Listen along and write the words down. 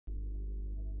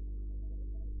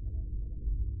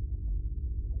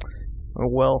Oh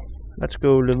well, let's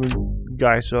go level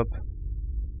guys up.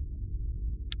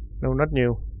 No, not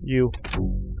you. You.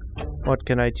 What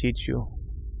can I teach you?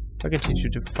 I can teach you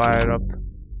to fire up.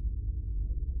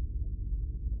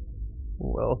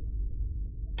 Well.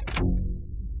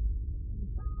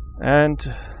 And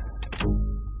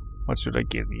what should I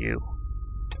give you?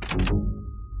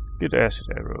 Good acid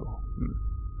arrow.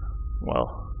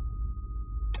 Well,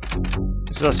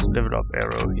 it's just level up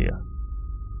arrow here.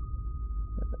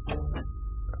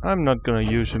 I'm not gonna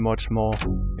use it much more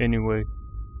anyway.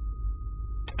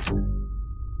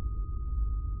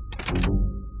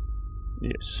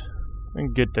 Yes, I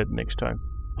can get that next time.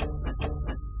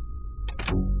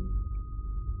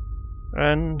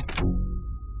 And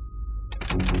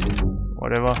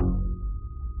whatever.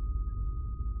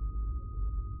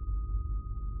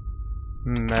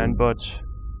 Man, but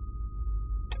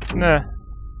nah.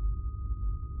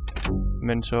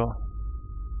 Mentor.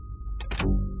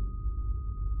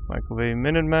 Microwave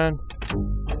Minuteman.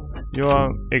 You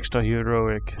are extra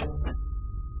heroic.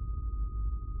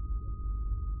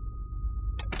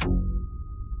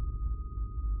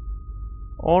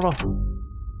 Order.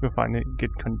 We'll finally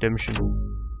get condemnation.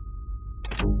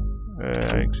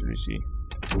 Actually see.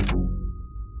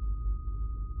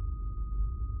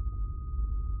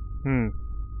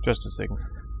 Just a second.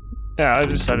 Yeah, I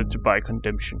decided to buy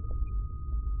condemnation.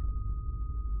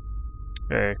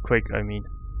 Quick, I mean.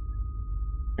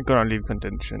 I'm gonna leave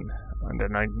condemnation, and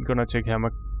then I'm gonna take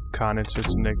Hammer Carnage as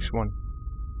the next one.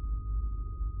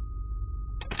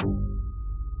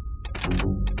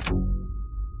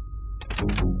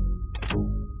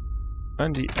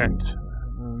 And the end.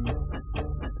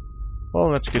 Well,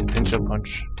 let's get Pincer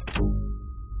Punch.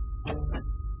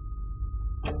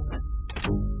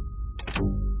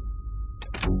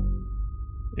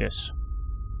 Yes.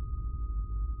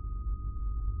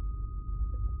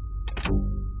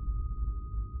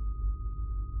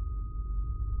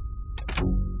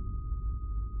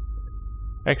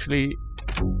 Actually,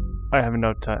 I have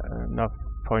enough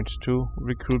points to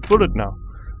recruit Bullet now.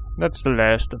 That's the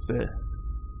last of the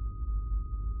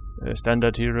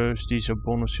standard heroes. These are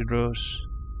bonus heroes.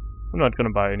 I'm not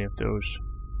gonna buy any of those.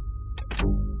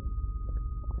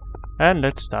 And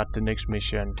let's start the next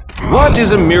mission. What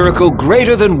is a miracle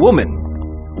greater than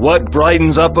woman? What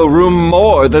brightens up a room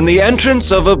more than the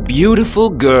entrance of a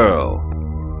beautiful girl?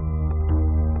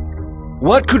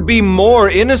 What could be more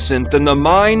innocent than the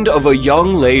mind of a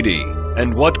young lady?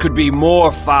 And what could be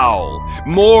more foul,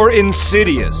 more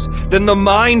insidious than the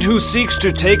mind who seeks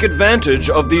to take advantage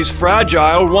of these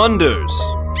fragile wonders?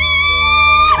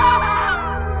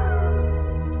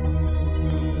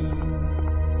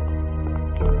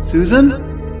 Susan?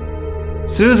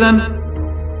 Susan?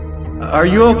 Are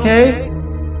you okay?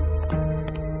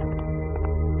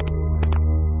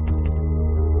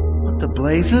 What the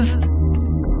blazes?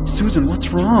 Susan, what's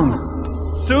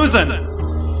wrong? Susan!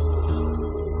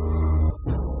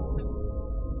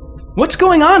 What's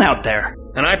going on out there?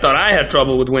 And I thought I had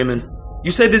trouble with women.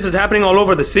 You say this is happening all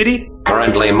over the city?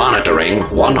 Currently monitoring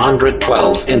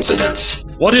 112 incidents.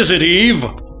 What is it, Eve?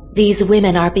 These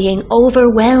women are being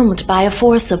overwhelmed by a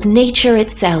force of nature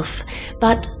itself,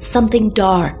 but something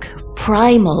dark,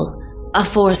 primal, a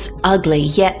force ugly,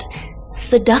 yet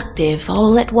seductive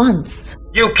all at once.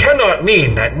 You cannot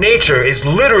mean that nature is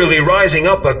literally rising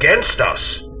up against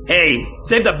us. Hey,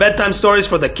 save the bedtime stories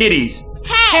for the kiddies.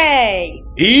 Hey!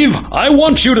 Eve, I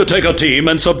want you to take a team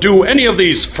and subdue any of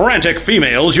these frantic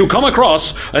females you come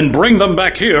across and bring them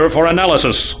back here for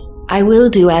analysis. I will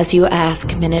do as you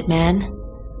ask, Minuteman,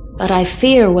 but I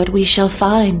fear what we shall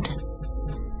find.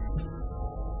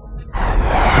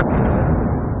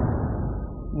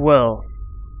 Well,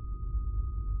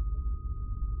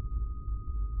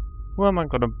 who am I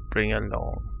gonna bring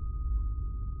along?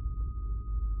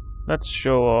 Let's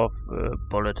show off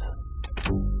Bullet.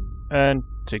 And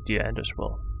take the end as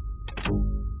well.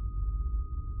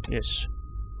 Yes.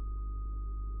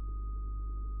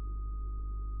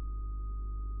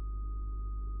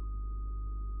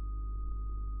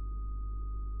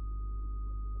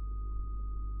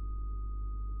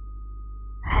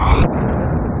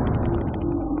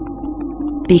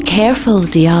 Be careful,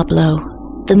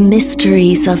 Diablo. The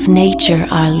mysteries of nature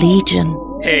are legion.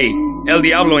 Hey, El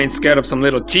Diablo ain't scared of some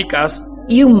little chicas.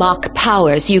 You mock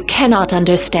powers you cannot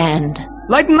understand.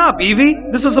 Lighten up, Evie.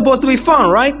 This is supposed to be fun,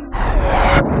 right?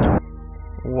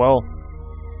 Well,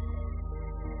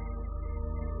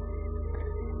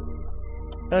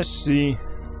 let's see.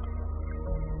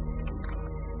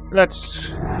 Let's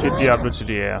get Diablo to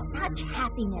the air. Touch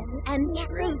happiness and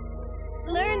truth.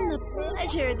 Learn the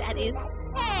pleasure that is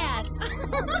bad.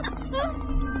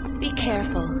 Be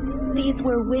careful. These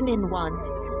were women once.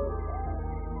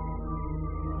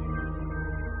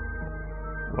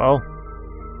 Well,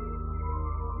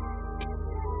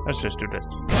 let's just do this.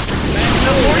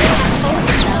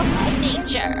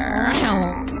 Nature.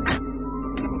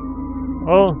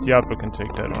 Oh, Diablo can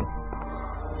take that one.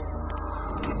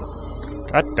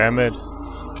 God damn it.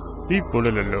 Leave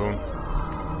Bullet alone.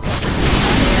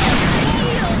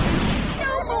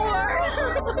 No more.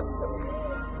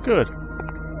 Good.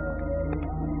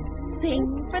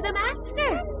 Sing for the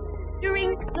master.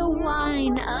 Drink the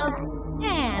wine of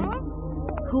Pan.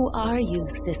 Who are you,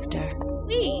 sister?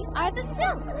 We are the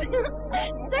sylphs,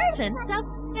 servants of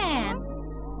Pan.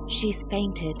 She's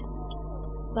fainted,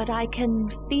 but I can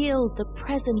feel the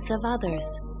presence of others.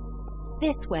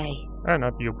 This way.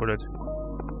 Not you, Bullet.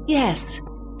 Yes.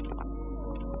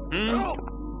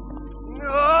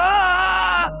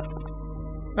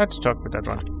 Let's talk with that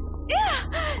one.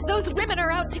 Those women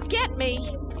are out to get me.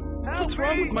 What's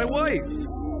wrong with my wife?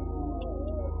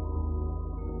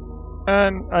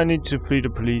 And I need to free the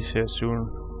police here soon.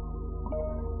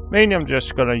 Mainly I'm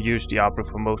just gonna use Diablo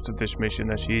for most of this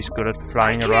mission as he's good at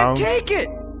flying around. Take it!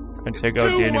 And take out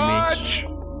the enemies.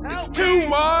 It's too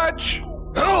much!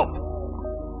 Help!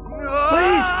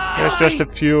 Please! There's just a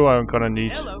few I'm gonna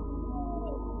need.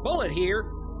 Bullet here.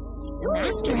 The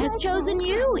master has chosen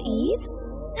you, Eve.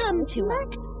 Come to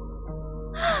us.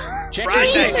 Check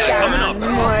Mortals.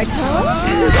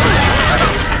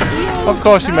 Of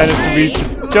course he managed to reach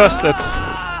it just as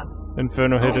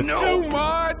Inferno hit it. Too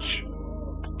much!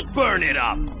 Burn it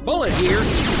up! Bullet here.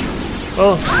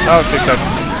 Well, I'll take that.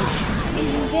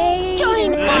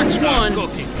 Join Last one.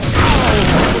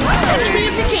 Catch me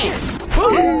if you can.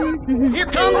 Boom. Here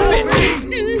comes the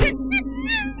bitch.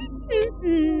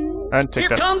 And take Here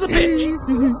that. comes the bitch.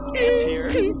 It's here.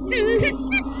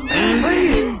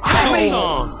 Please!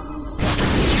 Song!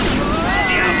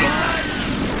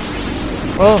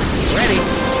 Well, Ready?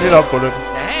 get up, Bullet. I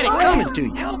had it coming to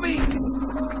you. Help me!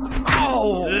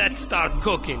 Oh! Let's start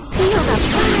cooking. Here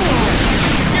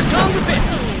comes the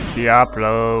bitch.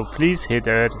 Diablo, please hit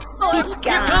it. Here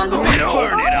comes the bitch.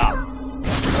 Burn it up!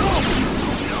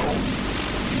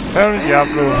 Apparently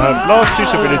Diablo had lost his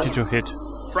ability to hit.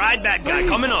 Fried bad guy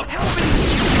coming up. Here comes the bitch.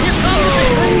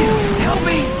 Please! Help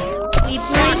me! We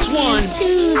bring you to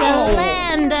the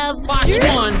land of Watch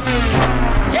one.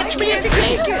 Catch me if you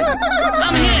can.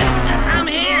 I'm here. I'm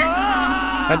here.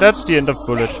 And that's the end of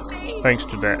Bullet, thanks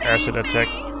to the acid attack.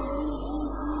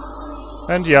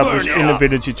 And Diablo's Burn it up.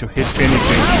 inability to hit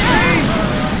anything.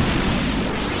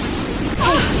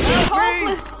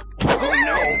 Hopeless. Oh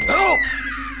no! Help!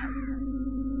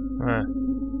 Uh,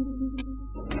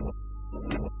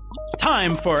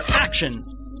 Time for action.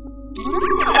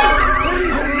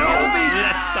 Please, no!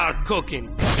 Let's start cooking.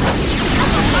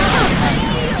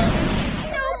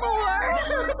 no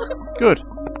more. good.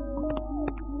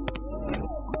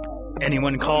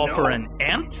 Anyone call for an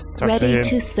ant? Talk Ready him.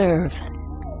 to serve.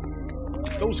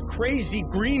 Those crazy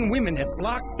green women have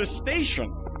blocked the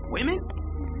station. Women?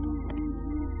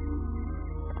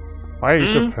 Why are you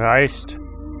surprised?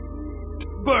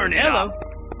 Burn it up!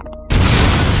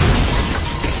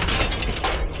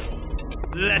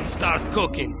 Let's start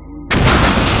cooking.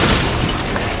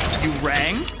 You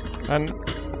rang? And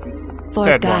For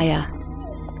Dead Gaia.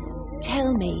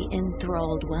 Tell me,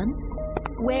 enthralled one,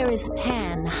 where is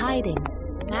Pan hiding?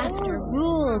 Master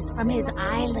rules from his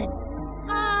island,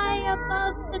 high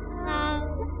above the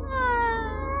clouds.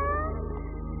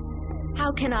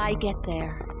 How can I get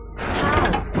there?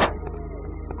 How?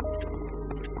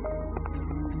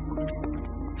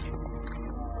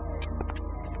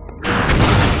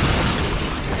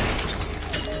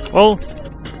 well,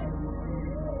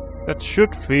 that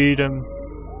should feed him.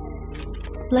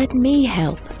 Let me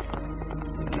help.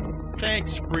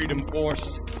 Thanks, Freedom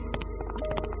Force.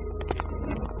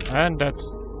 And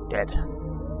that's dead.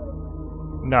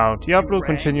 Now, Diablo, Right.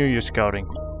 continue your scouting.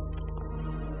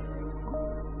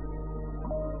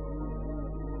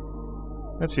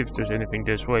 Let's see if there's anything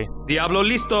this way. Diablo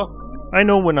listo. I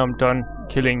know when I'm done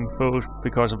killing foes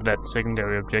because of that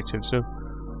secondary objective, so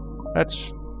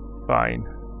that's fine.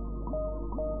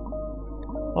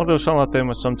 Although some of them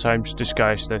are sometimes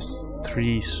disguised as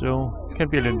trees, so it can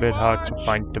be a little bit hard to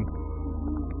find them.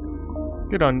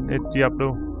 Get on it,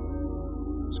 Diablo.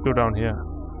 Let's go down here.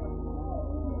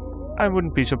 I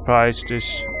wouldn't be surprised if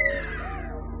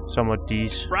some of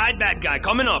these Fried bad guy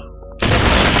coming up.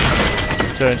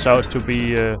 turns out to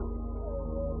be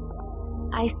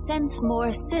I sense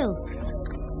more sylphs.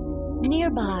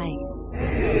 Nearby.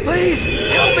 Please,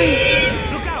 help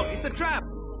me! Look out, it's a trap.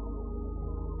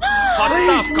 Hot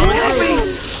stuff coming help up. me!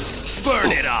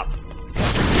 Burn it up!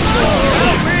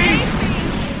 Help me!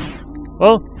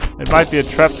 Well, it might be a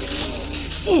trap.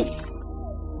 Ooh.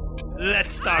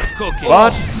 Let's start cooking.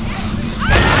 What?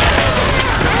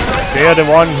 They're the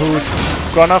one who's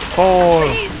gonna fall.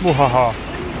 Muhaha.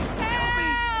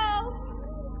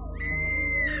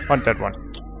 Want that one.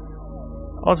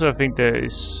 Also, I think there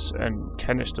is a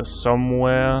canister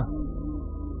somewhere.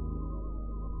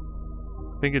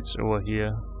 I think it's over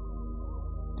here.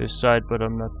 This side, but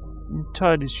I'm not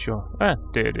entirely sure. Ah,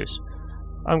 there it is.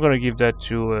 I'm gonna give that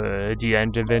to the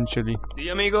end eventually. See,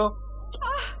 amigo?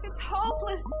 Ah, it's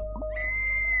hopeless.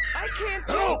 I can't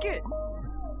take it.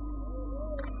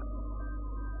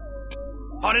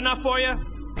 Hot enough for you?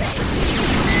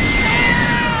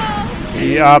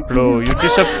 Diablo, you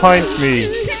disappoint me.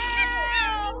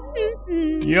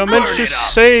 You're meant to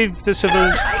save the civil.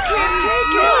 I can't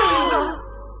take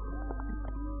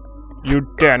it. You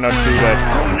dare not do that.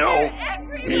 Oh no!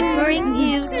 We bring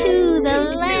you to the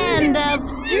land of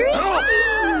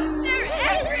dreams.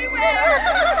 They're everywhere.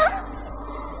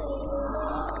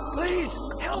 Please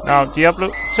help Now,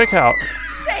 Diablo, take her out.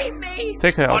 Save me.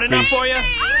 Take her out, Hot enough please. for you?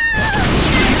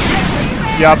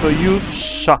 Diablo, you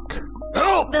suck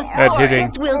Help! The at hitting.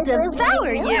 forest will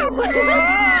devour you. Please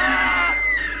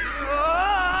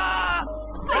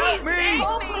save me.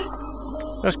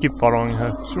 Just keep following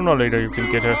her. Sooner or later, you can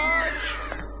get her.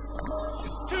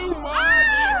 It's too much.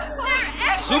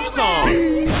 Soup song!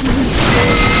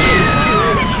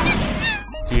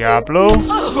 Diablo.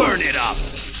 Burn it up!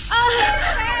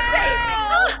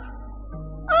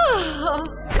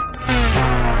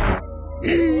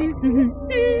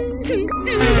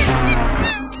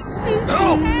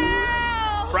 Help!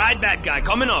 Fried bad guy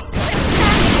coming up!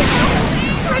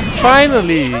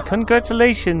 Finally!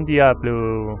 Congratulations,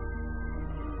 Diablo.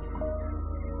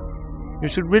 You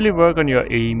should really work on your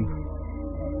aim.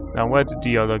 Now, where did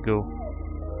the other go?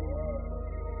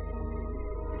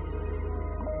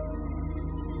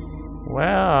 Where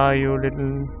are you,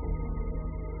 little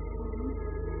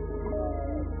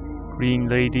green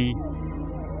lady?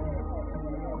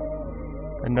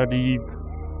 And not Eve.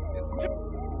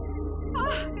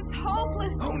 It's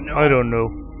hopeless. Oh no! I don't know.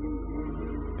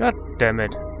 God damn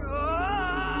it.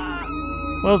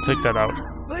 We'll take that out.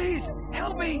 Please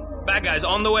help me. Bad guys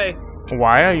on the way!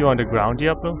 Why are you on the ground,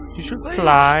 Diablo? You should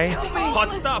fly.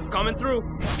 Hot stuff coming through!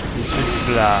 You should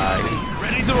fly.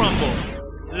 Ready to rumble!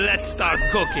 Let's start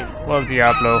cooking! Well,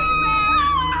 Diablo.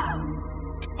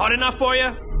 Hot enough for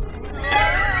you?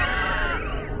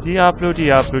 Diablo,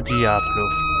 Diablo, Diablo.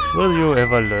 Will you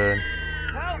ever learn?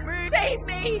 Help me. Save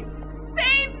me.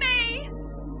 Save me.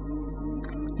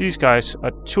 These guys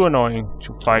are too annoying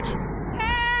to fight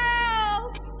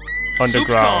Help. on the Soup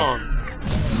ground. song!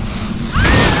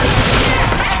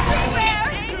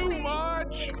 Too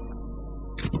much.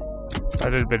 A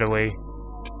little bit away.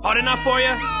 Hot enough for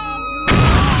you?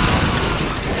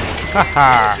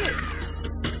 Haha!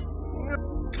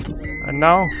 And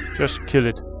now, just kill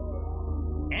it.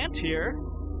 Ant here.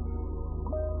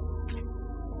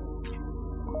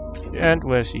 And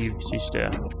where's Eve? She's there.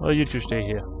 Well, you two stay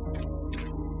here.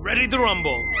 Ready to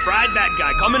rumble! Fried bad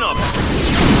guy coming up!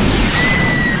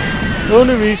 The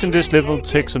only reason this level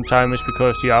takes some time is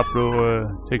because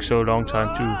Diablo takes so long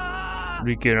time to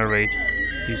regenerate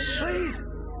his Please.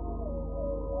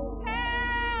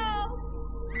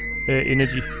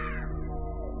 energy.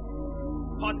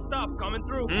 Hot stuff coming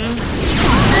through!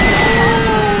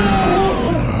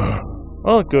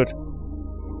 Oh, good.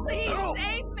 Please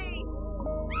save me.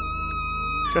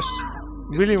 Just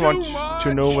really want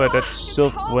to know where that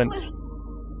sylph went.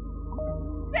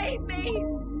 Save me.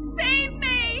 Save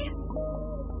me.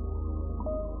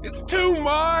 It's too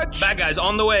much. Bad guys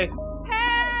on the way!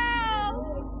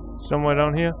 Help. Somewhere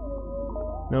down here?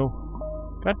 No.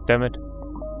 God damn it.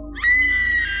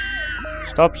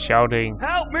 Stop shouting.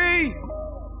 Help me.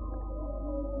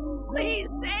 Please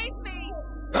save me.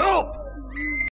 Help!